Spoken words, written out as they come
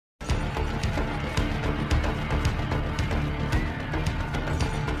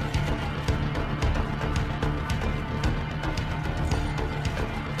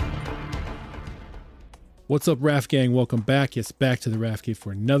What's up, RAF Gang? Welcome back. Yes, back to the RAFCAVE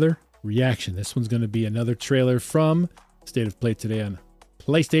for another reaction. This one's going to be another trailer from State of Play today on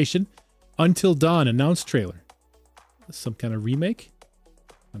PlayStation. Until Dawn announced trailer. Some kind of remake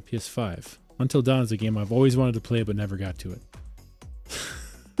on PS5. Until Dawn is a game I've always wanted to play but never got to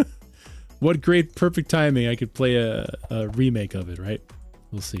it. What great, perfect timing. I could play a remake of it, right?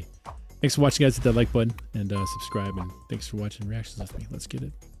 We'll see. Thanks for watching, guys. Hit that like button and subscribe. And thanks for watching reactions with me. Let's get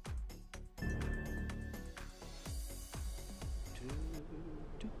it.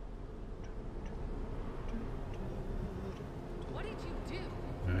 What did you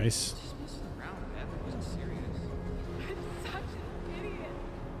do? Nice. Just messing around, man. It wasn't serious. I'm such an idiot.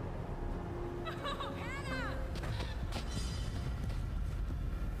 Oh, Hannah!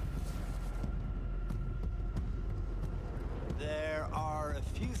 There are a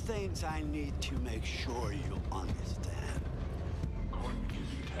few things I need to make sure you understand. I'm going to give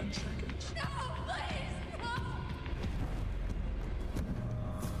you 10 seconds. No, please! No!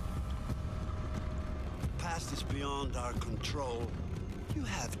 The past is beyond our control. You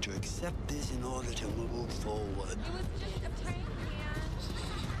have to accept this in order to move forward. It was just a prank, man.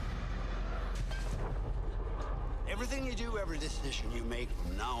 Everything you do, every decision you make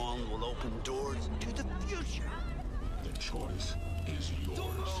from now on will open doors to the future. The choice is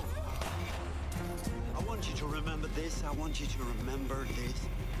yours. I want you to remember this. I want you to remember this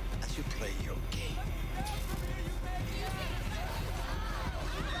as you play your game.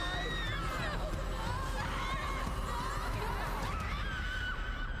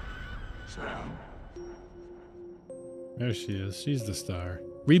 Sam. There she is. She's the star.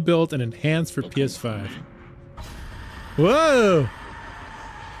 Rebuilt and enhanced for PS5. Whoa!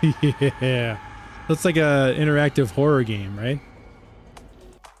 Yeah. Looks like a interactive horror game, right?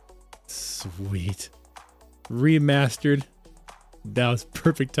 Sweet. Remastered. That was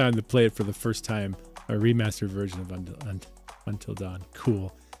perfect time to play it for the first time. A remastered version of Until Dawn.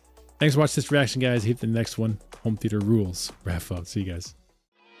 Cool. Thanks for watching this reaction, guys. Hit the next one. Home theater rules. Wrap up. See you guys.